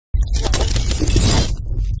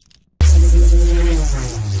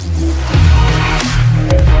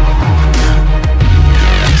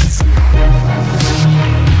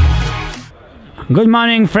Good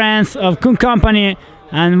morning, friends of Kun Company,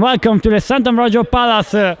 and welcome to the Sant'Ambrogio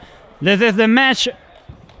Palace. This is the match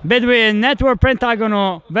between Network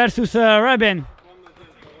Pentagono versus Raben.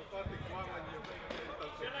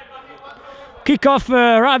 Kick-off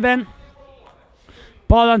Raben,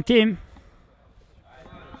 Poland team.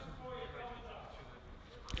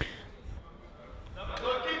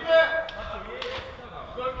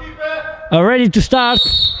 Ready to start.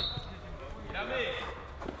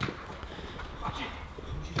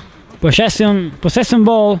 Possession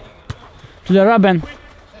ball to the Raben.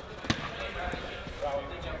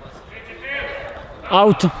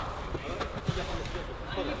 Out.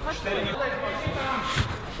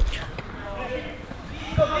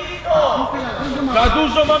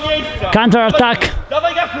 Counter attack.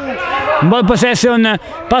 Ball possession.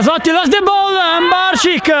 Pasotti lost the ball and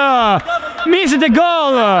Barcik missed the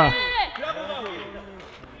goal.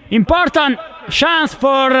 Important chance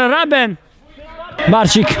for Raben.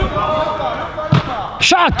 Barcik.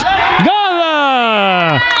 Shot.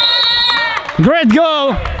 Goal. Great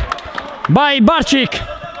goal by Barcik.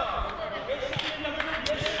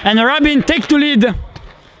 And Raben take to lead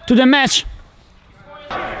to the match.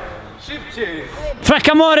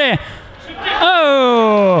 Fraccamore.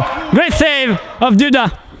 Oh, great save of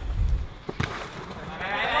Duda.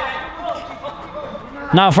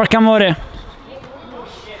 Now Fraccamore.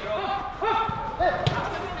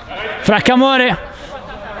 Fraccamore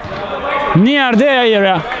near the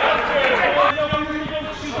area.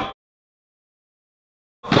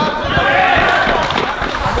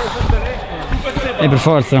 E per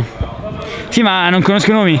forza. Sì, ma non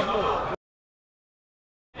conosco i nomi.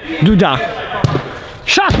 Duda.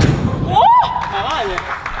 Shot!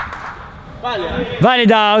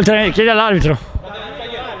 Valida, oltre, chiedi all'arbitro.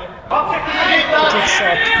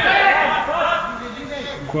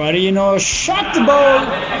 Guarino, shot ball.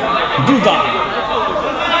 Duda.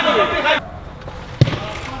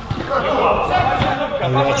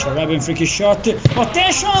 Allora c'è Raben, free kick shot.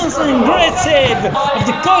 Attention, great save of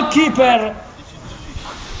the goalkeeper.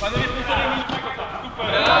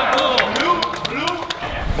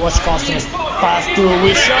 Watch Constance pass to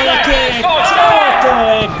Wisharek. Shot,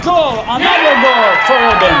 goal, another goal for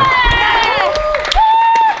Raben.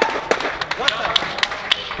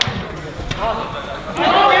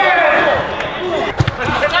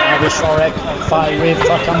 Wisharek, fight with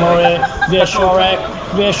Fraccamore. Wisharek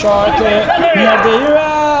near the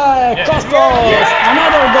area. Costos,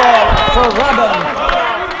 another goal for Raben.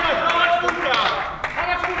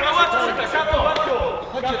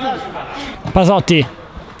 Pasotti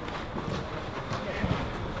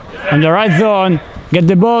on the right zone, get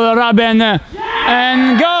the ball, Raben,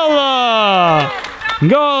 and goal!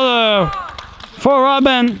 Goal for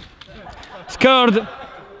Raben, scored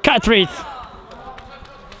Katritz.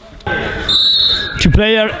 Two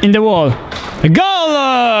players in the wall.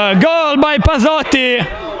 Goal! Goal by Pasotti.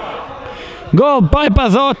 Goal by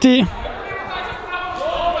Pasotti.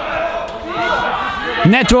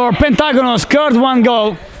 Network Pentagono scored one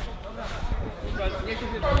goal.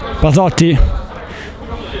 Pasotti.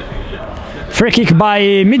 Free kick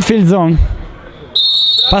by midfield zone.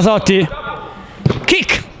 Pasotti.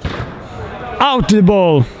 Kick. Out the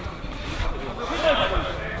ball.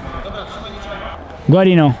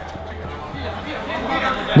 Guarino.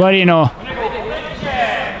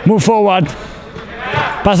 Move forward.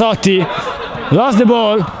 Pasotti. Lost the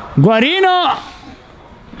ball. Guarino.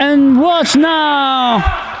 And watch now.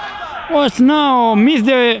 Missed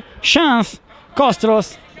the chance.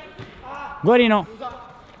 Costros. Guarino.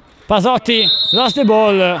 Pasotti lost the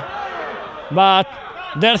ball, but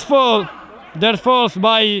there's falls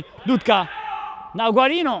by Dudka. Now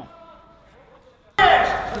Guarino.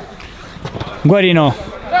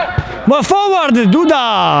 Move forward,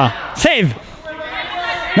 Duda. Save.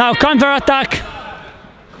 Now counter attack.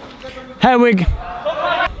 Herwig.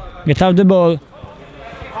 Get out the ball.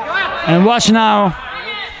 And watch now.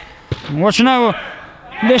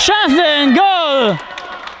 The chance and goal.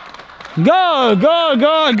 Goal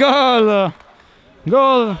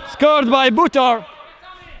scored by Butor.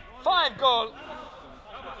 5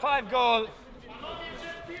 goal.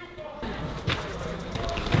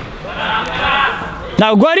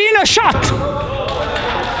 Now Guarino shot.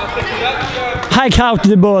 Hike out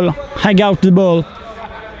the ball.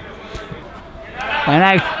 And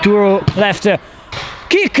I to left.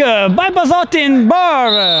 Kick by Pasotti in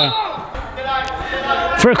bar.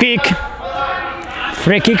 Free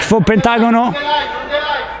kick for Pentagono.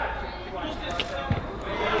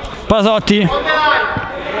 Pasotti.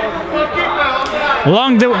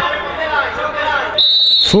 Along the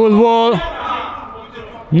full wall.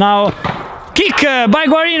 Now Kick by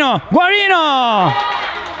Guarino. Guarino!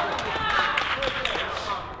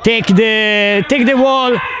 Take the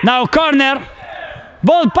ball. Now corner.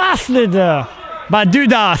 Ball passed. But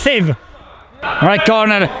Duda save. Right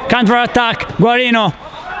corner. Counter attack. Guarino.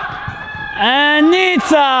 And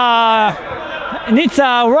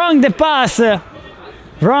Nizza wrong the pass.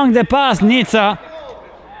 Wrong the pass, Nizza.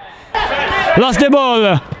 Lost the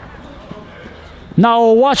ball.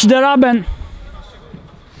 Now watch the Raben.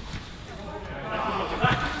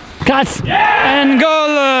 Cuts and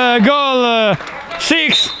goal.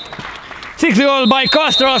 6 goal by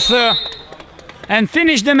Kostros and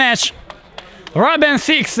finish the match. Raben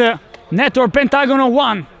 6, Network Pentagono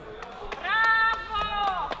 1.